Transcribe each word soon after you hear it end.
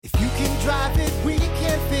drive it, we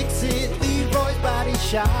can fix it. Leroy's Body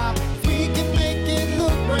Shop. We can make it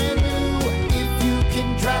look brand new. If you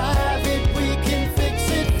can drive it, we can fix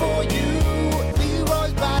it for you.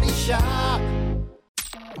 Leroy's Body Shop.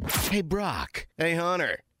 Hey, Brock. Hey,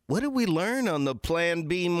 Hunter. What did we learn on the Plan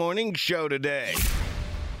B morning show today?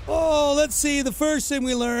 Oh, let's see. The first thing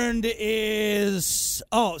we learned is,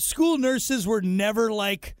 school nurses were never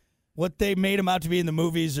like what they made them out to be in the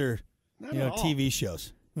movies or TV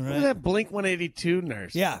shows. All Look right? at that Blink-182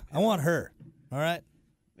 nurse. Yeah, I want her. All right?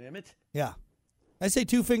 Damn it. Yeah. I say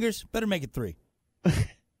 2 fingers. Better make it 3.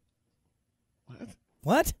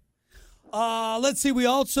 What? Let's see. We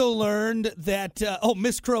also learned that,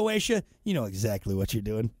 Miss Croatia, you know exactly what you're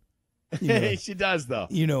doing. She does, though.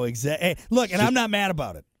 You know exactly. Hey, look, and I'm not mad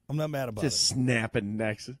about it. I'm not mad about Just snapping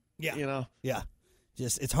necks. Yeah. You know? Yeah.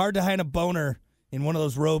 It's hard to hide a boner in one of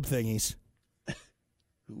those robe thingies.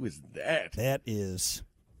 Who is that? That is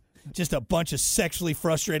just a bunch of sexually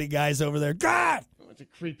frustrated guys over there. God! That's a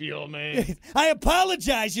creepy old man. I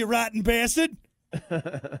apologize, you rotten bastard.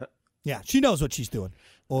 Yeah, she knows what she's doing.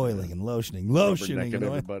 Oiling and lotioning. Rubbernecking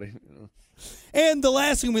everybody. You know? And the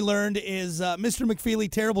last thing we learned is Mr.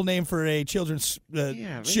 McFeely, terrible name for a children's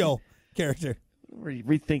show character.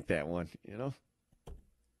 Rethink that one, you know?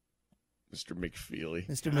 Mr. McFeely.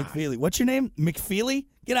 Mr. McFeely. What's your name? McFeely?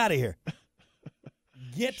 Get out of here.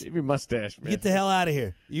 Shave your mustache, man. Get the hell out of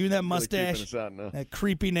here. You and that Really mustache, creeping us out now. that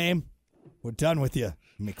creepy name. We're done with you,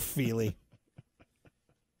 McFeely.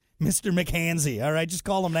 Mr. McHansey. All right, just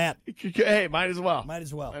call him that. Hey, might as well. Might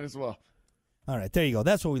as well. Might as well. All right, there you go.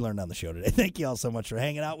 That's what we learned on the show today. Thank you all so much for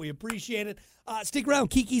hanging out. We appreciate it. Stick around.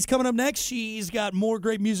 Kiki's coming up next. She's got more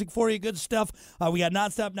great music for you, good stuff. We got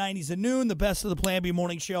Nonstop 90s at noon, the best of the Plan B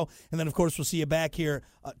Morning Show. And then, of course, we'll see you back here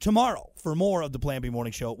tomorrow for more of the Plan B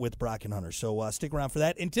Morning Show with Brock and Hunter. So stick around for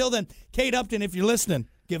that. Until then, Kate Upton, if you're listening,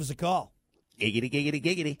 give us a call. Giggity, giggity,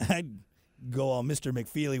 giggity. I'd go all Mr.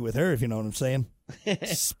 McFeely with her, if you know what I'm saying.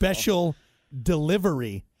 Special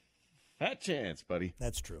delivery. Fat chance, buddy.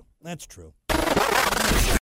 That's true. That's true.